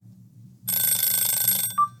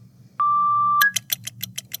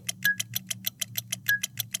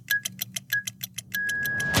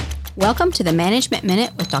Welcome to the Management Minute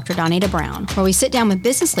with Dr. Donita Brown, where we sit down with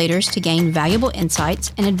business leaders to gain valuable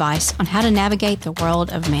insights and advice on how to navigate the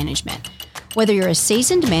world of management. Whether you're a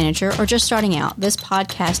seasoned manager or just starting out, this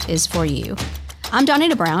podcast is for you. I'm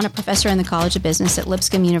Donita Brown, a professor in the College of Business at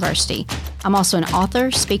Lipscomb University. I'm also an author,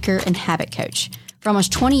 speaker, and habit coach. For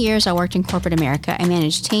almost 20 years, I worked in corporate America and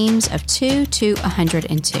managed teams of 2 to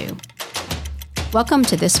 102. Welcome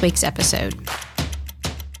to this week's episode.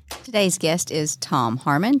 Today's guest is Tom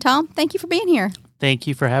Harmon. Tom, thank you for being here. Thank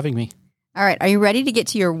you for having me. All right. Are you ready to get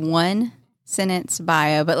to your one-sentence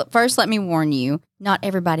bio? But first, let me warn you, not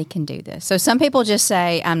everybody can do this. So some people just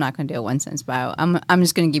say, I'm not going to do a one-sentence bio. I'm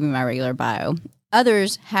just going to give you my regular bio.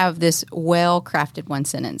 Others have this well-crafted one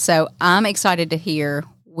sentence. So I'm excited to hear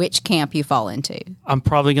which camp you fall into. I'm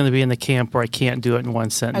probably going to be in the camp where I can't do it in one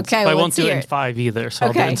sentence. Okay, but I won't do it in 5 either, so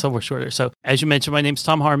I'll do it in somewhere shorter. So as you mentioned, my name's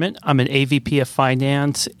Tom Harmon. I'm an AVP of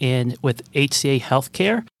Finance with HCA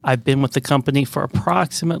Healthcare. I've been with the company for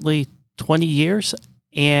approximately 20 years,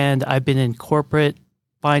 and I've been in corporate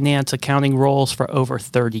finance accounting roles for over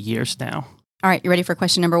 30 years now. All right, you ready for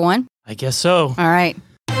question number one? I guess so. All right.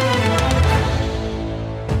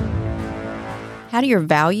 How do your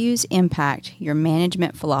values impact your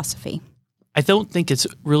management philosophy? I don't think it's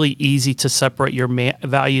really easy to separate your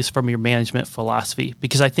values from your management philosophy,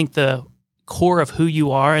 because I think the core of who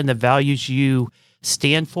you are and the values you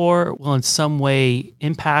stand for will in some way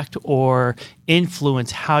impact or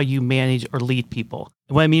influence how you manage or lead people.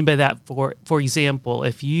 And what I mean by that, for example,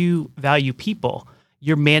 if you value people,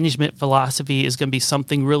 your management philosophy is going to be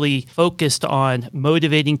something really focused on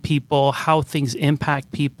motivating people, how things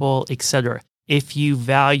impact people, etc. If you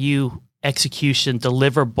value execution,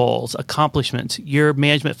 deliverables, accomplishments, your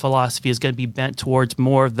management philosophy is going to be bent towards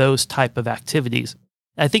more of those type of activities.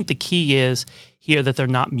 I think the key is here that they're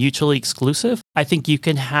not mutually exclusive. I think you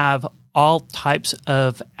can have all types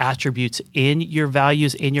of attributes in your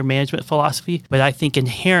values, in your management philosophy, but I think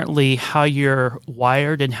inherently how you're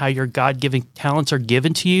wired and how your God-given talents are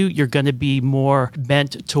given to you, you're going to be more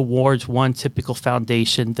bent towards one typical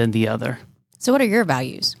foundation than the other. So what are your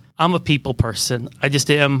values? I'm a people person. I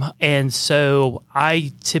just am. And so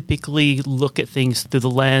I typically look at things through the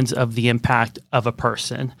lens of the impact of a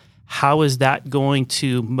person. How is that going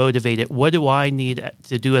to motivate it? What do I need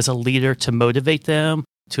to do as a leader to motivate them,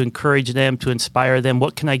 to encourage them, to inspire them?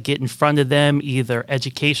 What can I get in front of them, either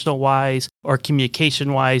educational-wise or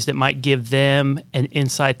communication-wise, that might give them an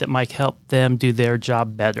insight that might help them do their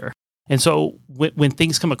job better? And so when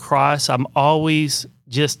things come across, I'm always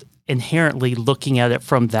just inherently looking at it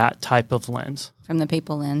from that type of lens. From the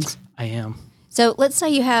people lens. I am. So let's say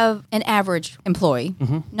you have an average employee,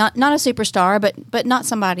 not a superstar, but not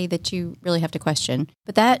somebody that you really have to question.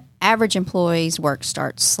 But that average employee's work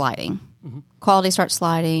starts sliding. Quality starts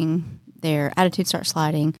sliding. Their attitude starts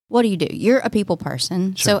sliding. What do? You're a people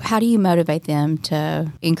person. Sure. So how do you motivate them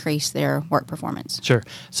to increase their work performance? Sure.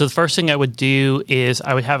 So the first thing I would do is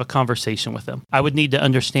I would have a conversation with them. I would need to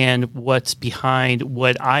understand what's behind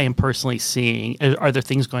what I am personally seeing. Are there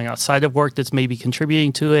things going outside of work that's maybe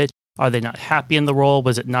contributing to it? Are they not happy in the role?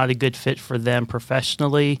 Was it not a good fit for them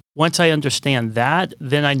professionally? Once I understand that,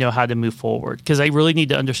 then I know how to move forward, because I really need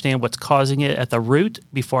to understand what's causing it at the root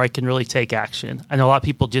before I can really take action. I know a lot of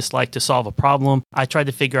people just like to solve a problem. I try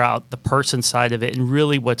to figure out the person side of it and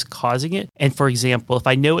really what's causing it. And for example, if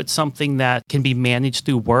I know it's something that can be managed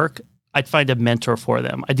through work, I'd find a mentor for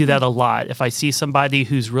them. I do that a lot. If I see somebody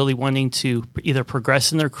who's really wanting to either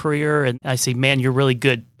progress in their career and I say, man, you're really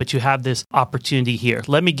good, but you have this opportunity here.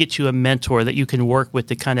 Let me get you a mentor that you can work with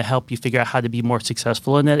to kind of help you figure out how to be more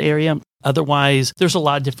successful in that area. Otherwise, there's a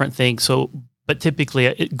lot of different things. But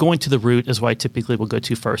typically, going to the root is what I typically will go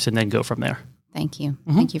to first and then go from there. Thank you.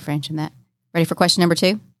 Thank you for answering that. Ready for question number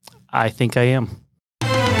 2? I think I am.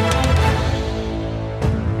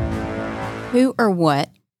 Who or what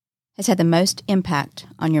has had the most impact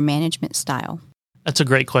on your management style? That's a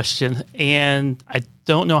great question. And I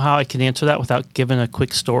don't know how I can answer that without giving a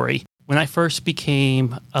quick story. When I first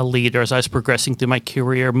became a leader, as I was progressing through my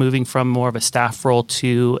career, moving from more of a staff role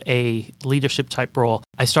to a leadership type role,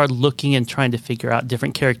 I started looking and trying to figure out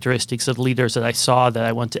different characteristics of leaders that I saw that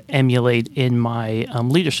I want to emulate in my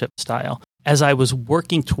leadership style. As I was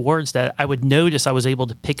working towards that, I would notice I was able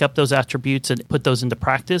to pick up those attributes and put those into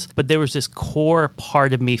practice. But there was this core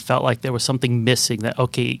part of me felt like there was something missing, that,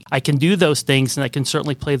 okay, I can do those things and I can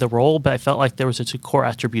certainly play the role, but I felt like there was a core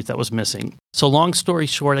attribute that was missing. So long story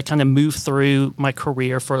short, I kind of moved through my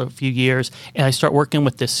career for a few years and I start working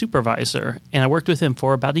with this supervisor. And I worked with him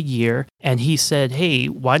for about a year. And he said, hey,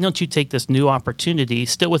 why don't you take this new opportunity,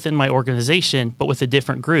 still within my organization, but with a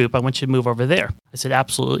different group? I want you to move over there. I said,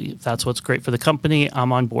 absolutely. That's what's great. great for the company.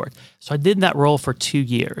 I'm on board. So I did that role for 2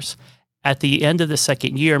 years. At the end of the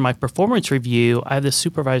second year, my performance review, I had this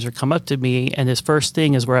supervisor come up to me, and his first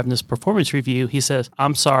thing as we're having this performance review, he says,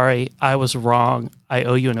 "I'm sorry, I was wrong. I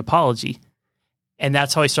owe you an apology." And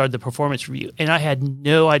that's how I started the performance review. And I had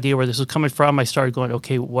no idea where this was coming from. I started going,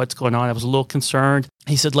 okay, what's going on? I was a little concerned.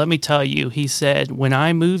 He said, "Let me tell you," he said, "when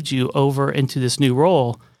I moved you over into this new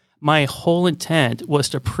role, my whole intent was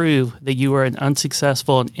to prove that you were an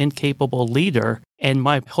unsuccessful and incapable leader. And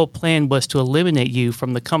my whole plan was to eliminate you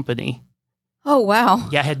from the company." Oh, wow.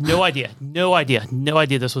 Yeah, I had no idea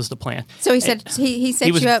this was the plan. So he said, he set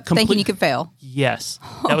you up thinking you could fail. Yes,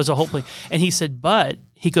 that was the whole plan. And he said, but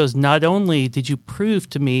he goes, "Not only did you prove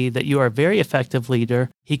to me that you are a very effective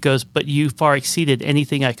leader," he goes, "but you far exceeded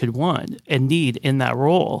anything I could want and need in that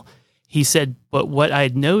role." He said, "But what I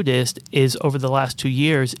had noticed is over the last 2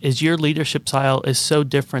 years is your leadership style is so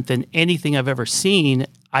different than anything I've ever seen.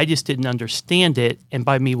 I just didn't understand it. And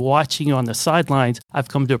by me watching you on the sidelines, I've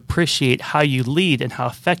come to appreciate how you lead and how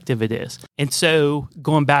effective it is." And so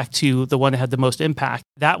going back to the one that had the most impact,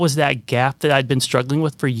 that was that gap that I'd been struggling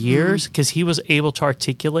with for years, because he was able to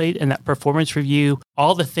articulate in that performance review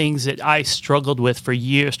all the things that I struggled with for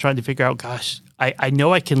years, trying to figure out, gosh, I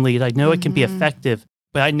know I can lead. I know I can be effective,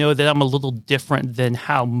 but I know that I'm a little different than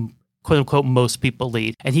how, quote unquote, most people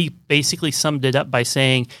lead. And he basically summed it up by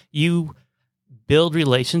saying, you build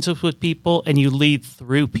relationships with people and you lead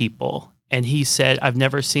through people. And he said, "I've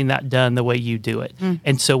never seen that done the way you do it."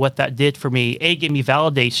 And so what that did for me, gave me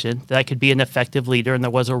validation that I could be an effective leader and there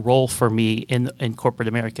was a role for me in corporate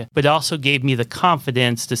America. But it also gave me the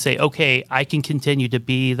confidence to say, okay, I can continue to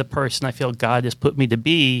be the person I feel God has put me to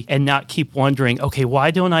be and not keep wondering, okay,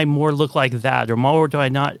 why don't I more look like that? Or more do I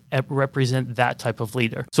not represent that type of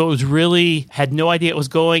leader? So it was really, had no idea it was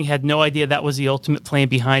going, had no idea that was the ultimate plan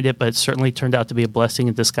behind it, but it certainly turned out to be a blessing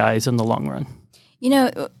in disguise in the long run. You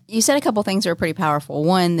know, you said a couple things that are pretty powerful.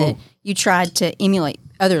 One, that you tried to emulate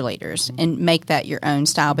other leaders and make that your own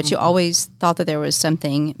style, but you always thought that there was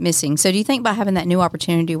something missing. So do you think by having that new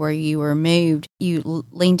opportunity where you were moved, you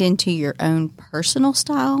leaned into your own personal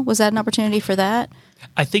style? Was that an opportunity for that?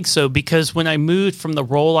 I think so, because when I moved from the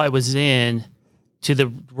role I was in to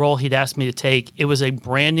the role he'd asked me to take, it was a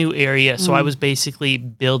brand new area. So I was basically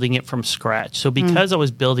building it from scratch. So because I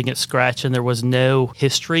was building it scratch and there was no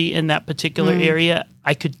history in that particular area,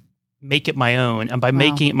 I could make it my own. And by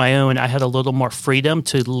making it my own, I had a little more freedom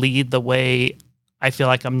to lead the way I feel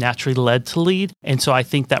like I'm naturally led to lead. And so I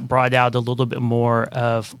think that brought out a little bit more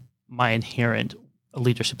of my inherent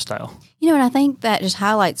leadership style. You know, and I think that just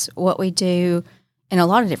highlights what we do in a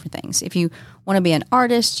lot of different things. If you want to be an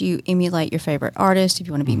artist, you emulate your favorite artist. If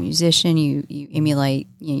you want to be a musician, you emulate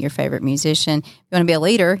your favorite musician. If you want to be a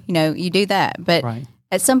leader, you do that. But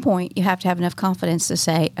at some point, you have to have enough confidence to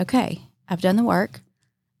say, okay, I've done the work.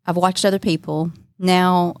 I've watched other people.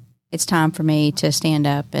 Now it's time for me to stand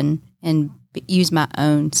up and use my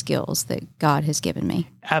own skills that God has given me.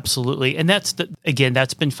 Absolutely. And that's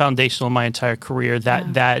been foundational in my entire career,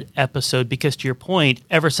 that episode, because to your point,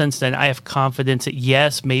 ever since then, I have confidence that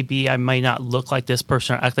yes, maybe I might not look like this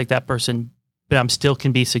person or act like that person, but I'm still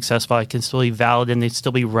can be successful. I can still be valid and they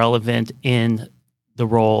still be relevant in the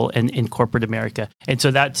role and in corporate America. And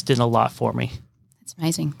so that's done a lot for me. That's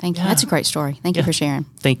amazing. Thank you. That's a great story. Thank you for sharing.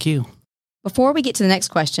 Thank you. Before we get to the next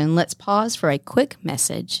question, let's pause for a quick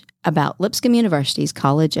message about Lipscomb University's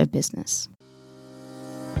College of Business.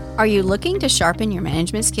 Are you looking to sharpen your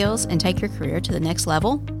management skills and take your career to the next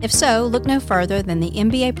level? If so, look no further than the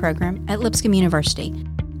MBA program at Lipscomb University.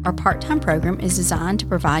 Our part-time program is designed to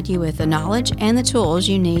provide you with the knowledge and the tools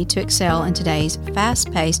you need to excel in today's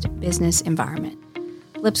fast-paced business environment.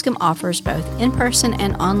 Lipscomb offers both in-person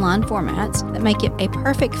and online formats that make it a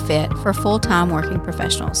perfect fit for full-time working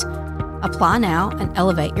professionals. Apply now and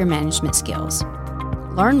elevate your management skills.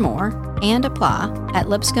 Learn more and apply at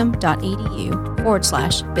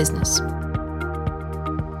lipscomb.edu/business.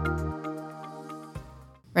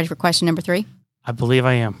 Ready for question number 3? I believe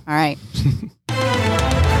I am. All right.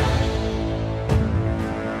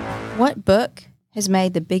 What book has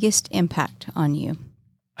made the biggest impact on you?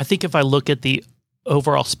 I think if I look at the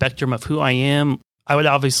overall spectrum of who I am, I would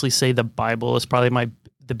obviously say the Bible is probably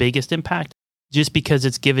the biggest impact, just because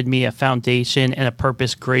it's given me a foundation and a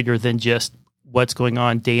purpose greater than just what's going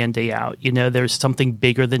on day in, day out. There's something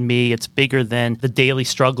bigger than me. It's bigger than the daily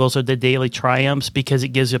struggles or the daily triumphs, because it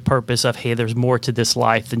gives you a purpose of, hey, there's more to this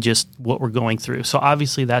life than just what we're going through. So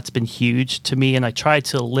obviously that's been huge to me. And I try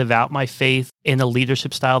to live out my faith in a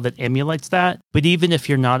leadership style that emulates that. But even if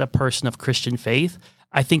you're not a person of Christian faith,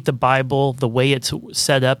 I think the Bible, the way it's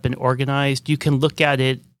set up and organized, you can look at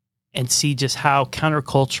it and see just how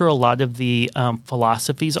countercultural a lot of the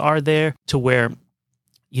philosophies are there, to where,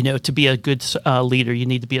 to be a good leader, you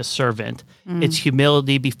need to be a servant. It's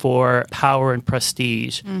humility before power and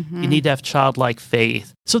prestige. You need to have childlike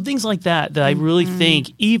faith. So things like that I really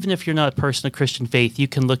think, even if you're not a person of Christian faith, you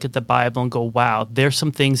can look at the Bible and go, wow, there's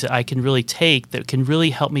some things that I can really take that can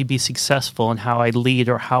really help me be successful in how I lead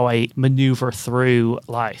or how I maneuver through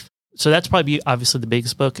life. So that's probably obviously the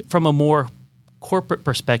biggest book. From a more corporate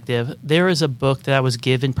perspective, there is a book that I was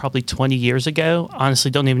given probably 20 years ago. Honestly,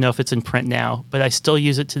 don't even know if it's in print now, but I still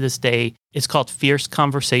use it to this day. It's called Fierce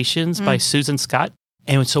Conversations by Susan Scott.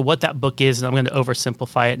 And so what that book is, and I'm going to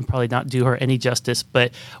oversimplify it and probably not do her any justice,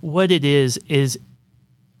 but what it is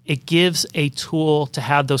it gives a tool to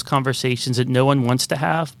have those conversations that no one wants to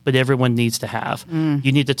have, but everyone needs to have.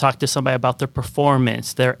 You need to talk to somebody about their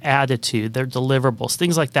performance, their attitude, their deliverables,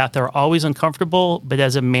 things like that. They're always uncomfortable, but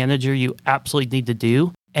as a manager, you absolutely need to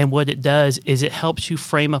do. And what it does is it helps you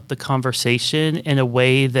frame up the conversation in a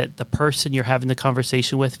way that the person you're having the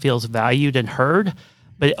conversation with feels valued and heard.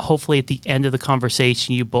 But hopefully at the end of the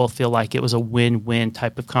conversation, you both feel like it was a win-win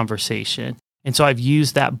type of conversation. And so I've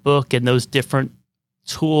used that book and those different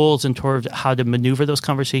tools and towards how to maneuver those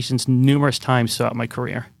conversations numerous times throughout my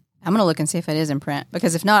career. I'm going to look and see if it is in print,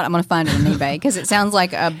 because if not, I'm going to find it on eBay, because it sounds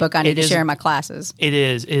like a book I need to share in my classes. It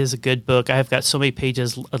is a good book. I've got so many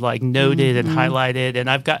pages like noted and highlighted, and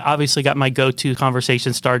I've obviously got my go-to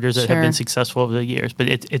conversation starters that have been successful over the years, but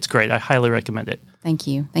it's great. I highly recommend it. Thank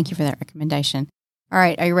you. Thank you for that recommendation. All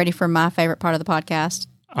right. Are you ready for my favorite part of the podcast?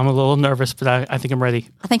 I'm a little nervous, but I think I'm ready.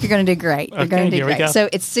 I think you're going to do great. You're going to do great. We go. So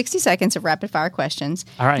it's 60 seconds of rapid fire questions.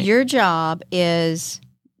 All right. Your job is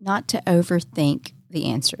not to overthink the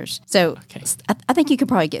answers. So I think you could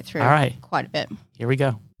probably get through quite a bit. Here we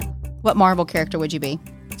go. What Marvel character would you be?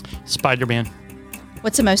 Spider-Man.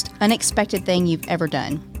 What's the most unexpected thing you've ever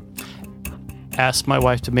done? Asked my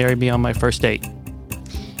wife to marry me on my first date.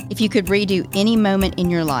 If you could redo any moment in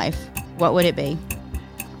your life, what would it be?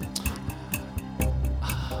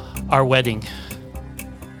 Our wedding.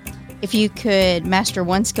 If you could master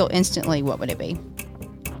one skill instantly, what would it be?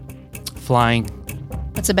 Flying.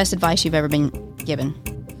 What's the best advice you've ever been given?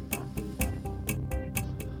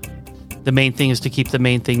 The main thing is to keep the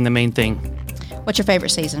main thing the main thing. What's your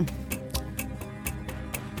favorite season?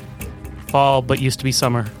 Fall, but used to be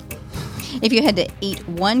summer. If you had to eat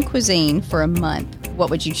one cuisine for a month, what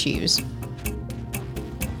would you choose?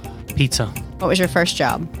 Pizza. What was your first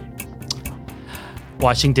job?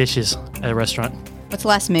 Washing dishes at a restaurant. What's the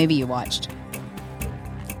last movie you watched?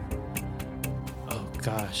 Oh,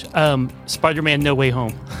 gosh. Spider-Man No Way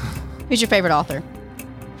Home. Who's your favorite author?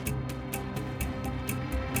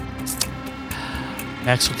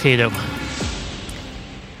 Max Lucado.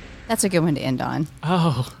 That's a good one to end on.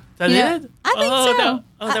 Oh, that it? I think so. No.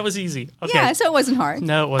 Oh, that was easy. Okay. Yeah, so it wasn't hard.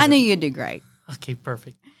 No, it wasn't. I knew you'd do great. Okay,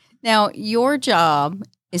 perfect. Now, your job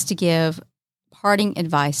is to give parting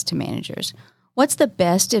advice to managers. What's the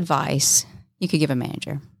best advice you could give a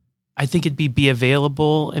manager? I think it'd be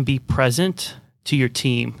available and be present to your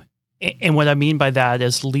team. And what I mean by that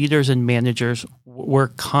is leaders and managers were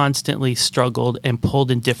constantly struggled and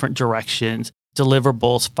pulled in different directions.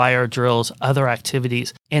 Deliverables, fire drills, other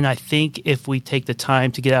activities. And I think if we take the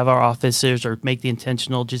time to get out of our offices or make the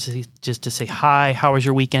intentional just to say, hi, how was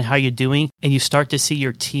your weekend? How are you doing? And you start to see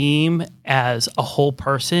your team as a whole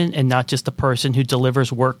person and not just the person who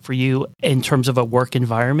delivers work for you in terms of a work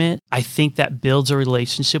environment. I think that builds a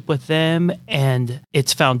relationship with them, and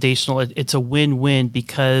it's foundational. It's a win-win,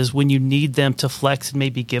 because when you need them to flex and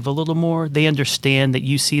maybe give a little more, they understand that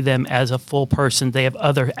you see them as a full person. They have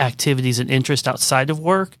other activities and interests outside of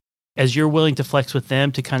work. As you're willing to flex with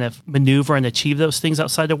them to kind of maneuver and achieve those things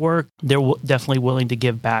outside of work, they're definitely willing to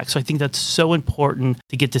give back. So I think that's so important,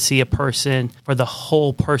 to get to see a person for the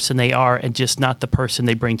whole person they are and just not the person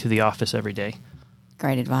they bring to the office every day.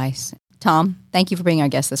 Great advice. Tom, thank you for being our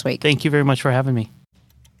guest this week. Thank you very much for having me.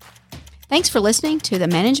 Thanks for listening to the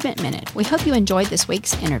Management Minute. We hope you enjoyed this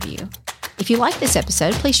week's interview. If you like this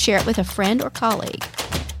episode, please share it with a friend or colleague.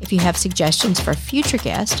 If you have suggestions for future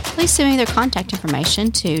guests, please send me their contact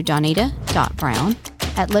information to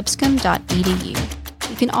donita.brown@lipscomb.edu.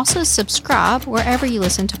 You can also subscribe wherever you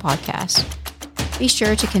listen to podcasts. Be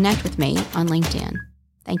sure to connect with me on LinkedIn.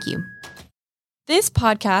 Thank you. This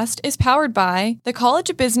podcast is powered by the College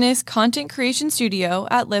of Business Content Creation Studio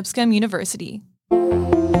at Lipscomb University.